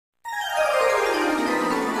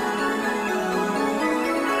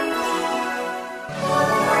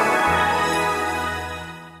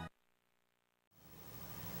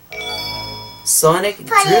Sonic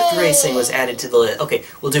Drift Racing was added to the list. Okay,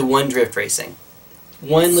 we'll do one drift racing.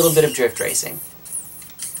 One little bit of drift racing.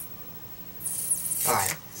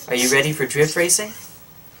 Alright, are you ready for drift racing?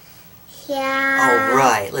 Yeah.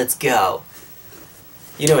 Alright, let's go.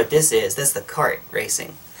 You know what this is. That's the kart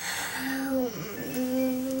racing.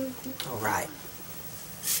 Alright.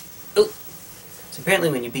 Oh! So apparently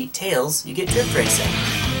when you beat Tails, you get drift racing.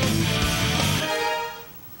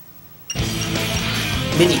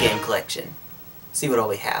 Minigame collection. See what all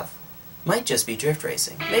we have. Might just be drift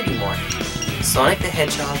racing. Maybe more. Sonic the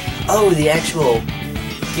Hedgehog. Oh, the actual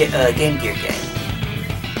Game Gear game.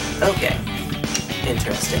 Okay.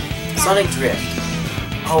 Interesting. Sonic Drift.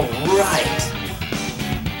 Alright.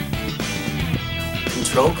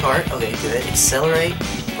 Control kart. Okay, good. Accelerate,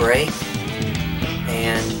 brake,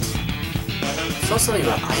 and saw something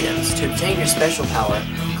about items. To obtain your special power,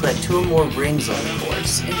 collect 2 or more rings on the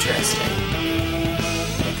course. Interesting.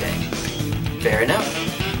 Okay. Fair enough.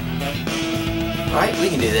 Alright, we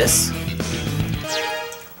can do this.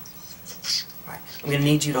 Alright, I'm gonna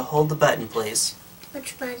need you to hold the button, please.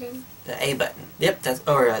 Which button? The A button. Yep, that's,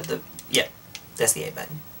 yep, that's the A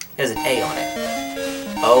button. It has an A on it.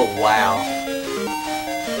 Oh, wow.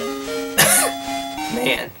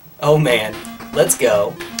 Man. Oh, man. Let's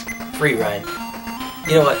go. Free run.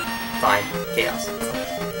 You know what? Fine. Chaos.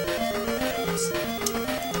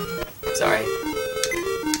 Sorry.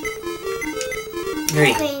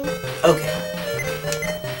 Green. Okay.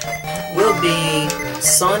 Will be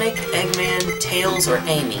Sonic, Eggman, Tails, or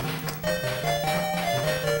Amy?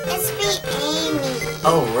 Let's be Amy.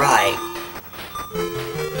 Oh, right.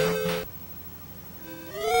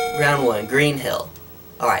 Round 1, Green Hill.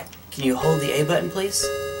 Alright, can you hold the A button, please?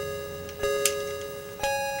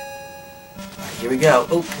 Alright, here we go.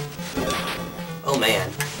 Oh. Oh, man.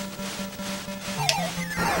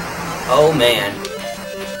 Oh, man.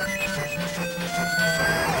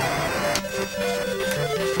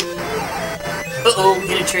 Uh-oh,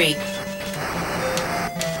 hit a tree.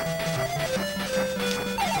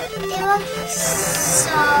 They look so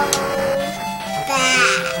bad.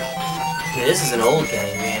 Yeah, this is an old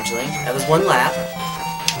game, Evangeline. That was 1 lap.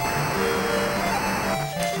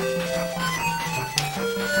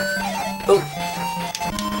 Oh.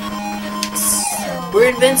 We're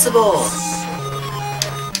invincible!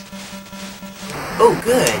 Oh,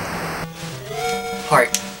 good.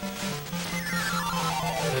 Heart.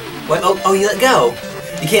 What? Oh, you let go!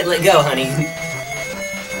 You can't let go, honey.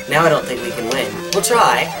 Now I don't think we can win. We'll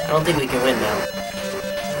try. I don't think we can win, though.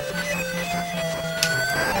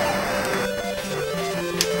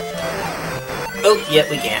 Oh, yep,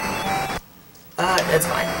 we can't. That's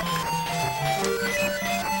fine.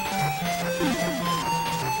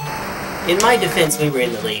 In my defense, we were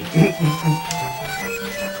in the lead.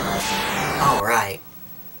 Alright.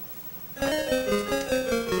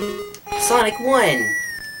 Sonic won!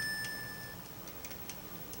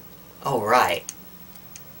 Alright.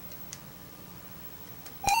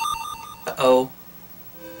 Uh-oh.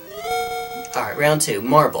 Alright, round 2.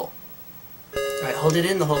 Marble. Alright, hold it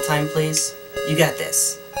in the whole time, please. You got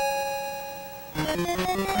this.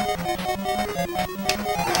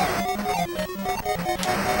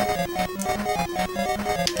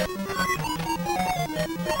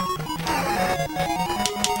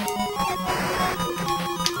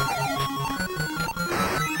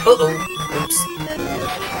 Uh-oh. Oops.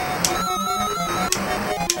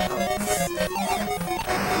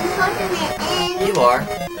 I'm holding it in. You are.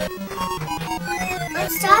 What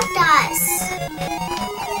stopped us?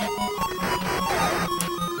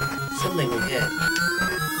 Something we hit.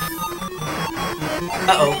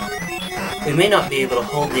 Uh-oh. We may not be able to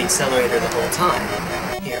hold the accelerator the whole time.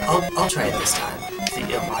 Here, I'll try it this time, if you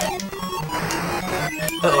don't mind.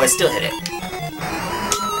 Uh-oh, I still hit it.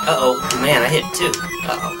 Uh-oh. Man, I hit 2.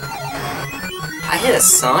 Uh-oh. I hit a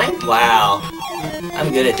sign? Wow.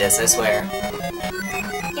 I'm good at this, I swear.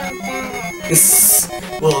 You're bad.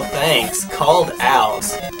 Well, thanks. Called out.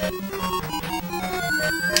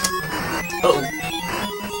 Uh-oh.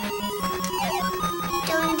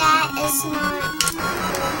 Doing that is not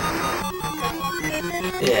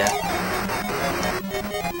good. Yeah.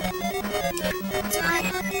 It's not.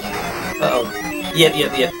 Uh-oh. Yep.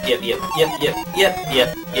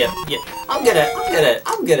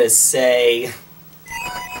 I'm gonna say...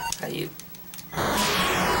 How you...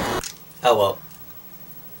 Oh, well.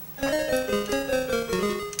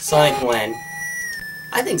 Sonic won.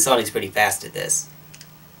 I think Sonic's pretty fast at this.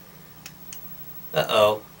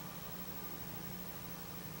 Uh-oh.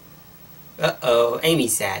 Uh-oh.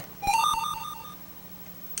 Amy's sad.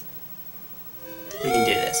 We can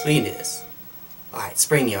do this. Alright,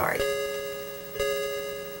 Spring Yard.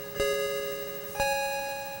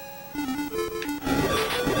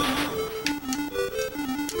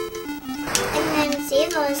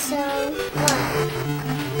 so what?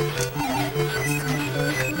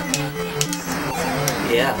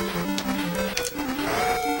 Yeah.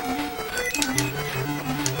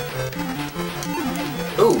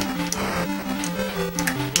 Ooh.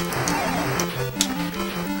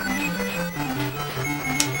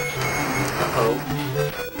 Uh-oh.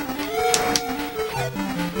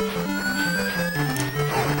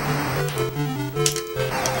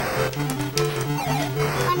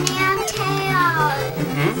 Bunny and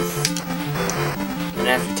Tails. And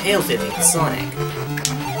after Tails defeats Sonic.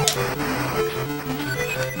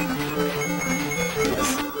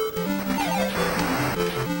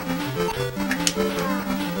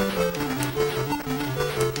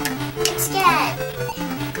 It's dead.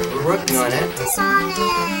 We're working on it. To Sonic.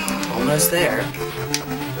 Almost there.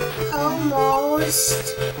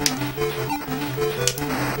 Almost.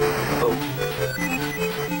 Oh.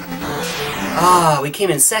 Ah, we came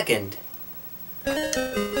in second.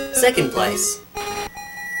 Second place.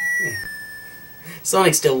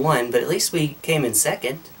 Sonic still won, but at least we came in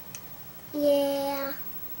second. Yeah.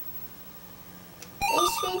 At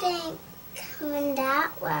least we didn't come in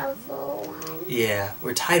that level one. Yeah,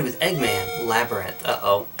 we're tied with Eggman. Labyrinth.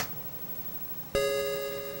 Uh-oh.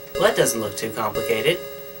 Well, that doesn't look too complicated.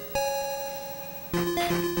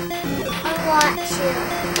 I'll watch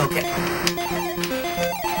you. Okay.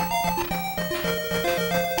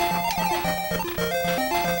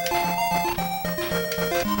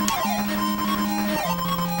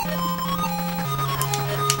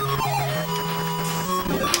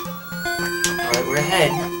 Alright, we're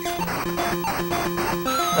ahead.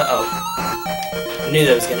 Uh-oh. I knew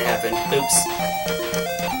that was gonna happen. Oops.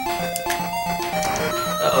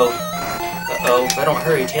 Uh-oh. Uh-oh. If I don't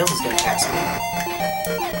hurry, Tails is gonna pass me.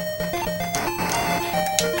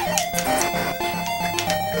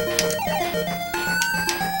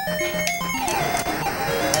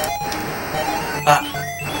 Ah!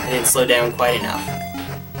 I didn't slow down quite enough.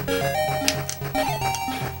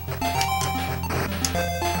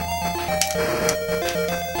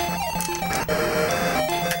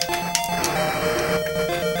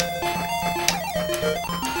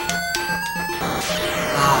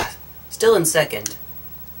 Still in second.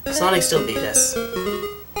 Sonic still beat us.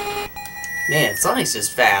 Man, Sonic's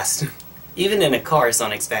just fast. Even in a car,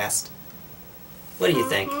 Sonic's fast. What do you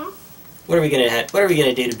think? What are we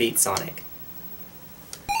gonna do to beat Sonic?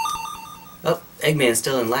 Oh, Eggman's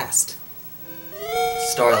still in last.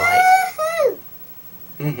 Starlight.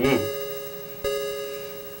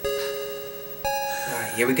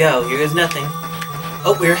 Alright, here we go. Here goes nothing.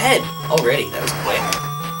 Oh, we're ahead already. That was quick.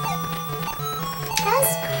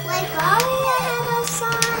 That's like going ahead of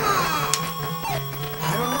Sonic. I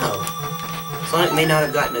don't know. Sonic may not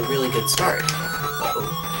have gotten a really good start. Uh-oh.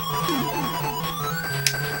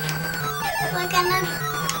 We're gonna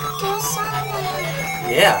do Sonic.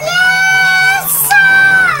 Yeah. Yes!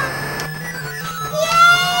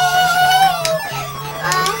 Yay!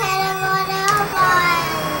 We're ahead of whatever.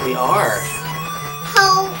 We are.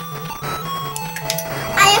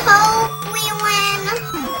 I hope we win.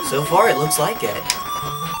 So far, it looks like it.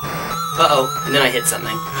 Uh-oh. And then I hit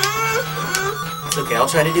something. It's okay. I'll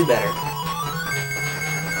try to do better.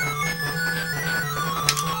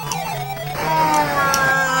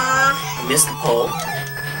 Missed the pole.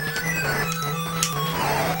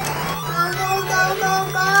 Go.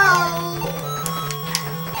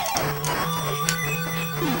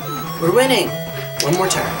 We're winning. One more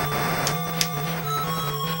turn.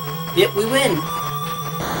 Yep, we win.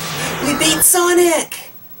 We beat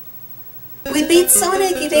Sonic! We beat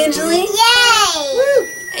Sonic, Evangeline! Yay! Woo!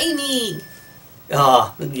 Amy!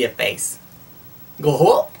 Oh, look at your face. Go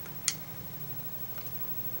home.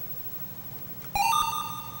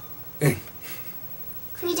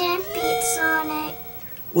 We didn't beat Sonic.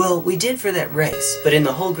 Well, we did for that race, but in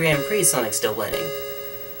the whole Grand Prix, Sonic's still winning.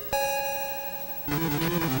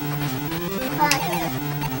 But,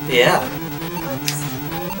 Yeah. oops.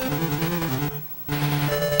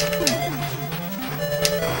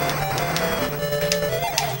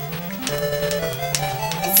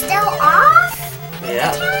 It's still off?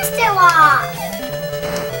 Yeah. The camera's still off.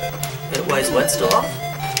 Why is what still off?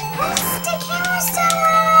 The camera's still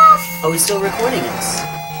off. Oh, he's still recording us.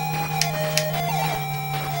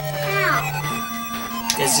 How?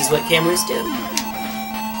 That's just what cameras do.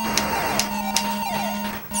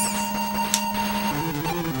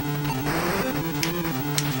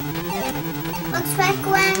 Looks like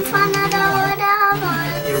we're in front of the whatever.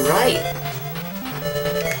 You're right.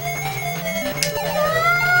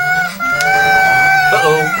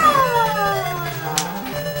 Uh-oh.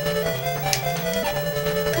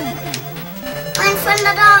 We're in front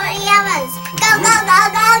of the whatevers. Go, go, go,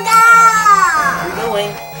 go, go! I'm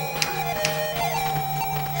going.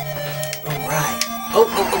 Alright. Oh.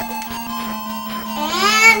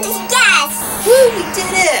 And yes! Woo, we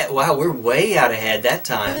did it! Wow, we're way out ahead that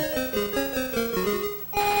time.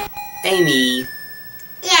 Amy.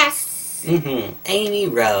 Yes. Amy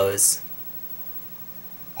Rose.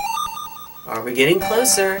 Are we getting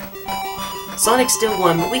closer? Sonic still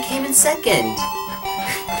won, but we came in second.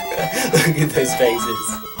 Look at those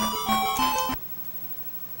faces.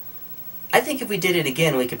 I think if we did it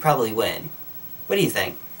again, we could probably win. What do you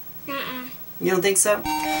think? You don't think so?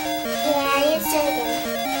 Yeah, you're so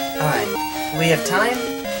good. Alright. We have time?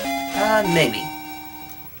 Maybe.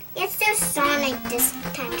 Let's do Sonic this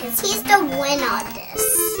time, because he's the winner of this.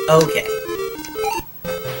 Okay.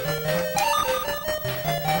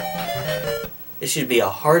 This should be a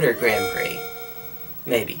harder Grand Prix.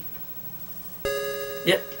 Maybe.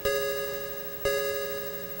 Yep.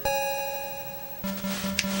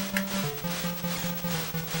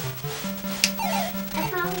 I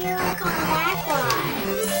thought we were going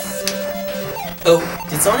backwards. Oh,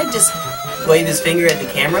 did Sonic just wave his finger at the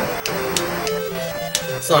camera?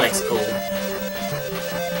 Sonic's cool.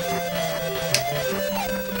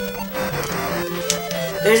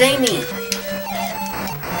 There's Amy!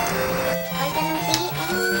 We're gonna beat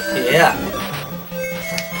Amy. Yeah.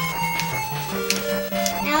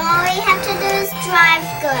 Now all we have to do is drive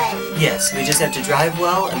good. Yes, we just have to drive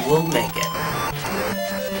well and we'll make it.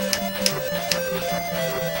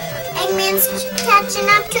 Eggman's catching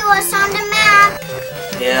up to us on the map.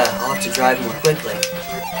 Yeah, I'll have to drive more quickly.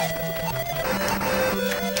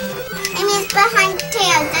 Eggman's behind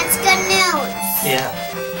Tails. That's good news. Yeah.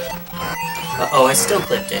 Uh-oh, I still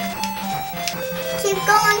clipped it. Keep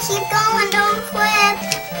going, don't quit.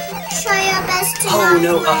 Try your best to Oh not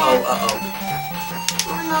no, quit. uh-oh.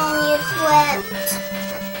 Oh no, you quit.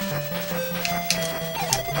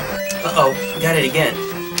 Uh-oh, got it again.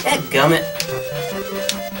 Dadgummit.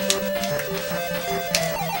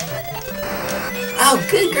 Oh,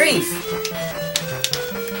 good grief!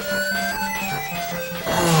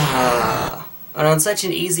 And on such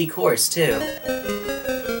an easy course, too.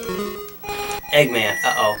 Eggman,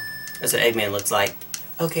 uh-oh. That's what Eggman looks like.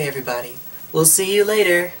 Okay, everybody. We'll see you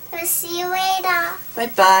later. We'll see you later.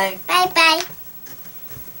 Bye-bye. Bye-bye.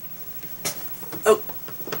 Oh.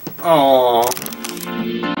 Aww.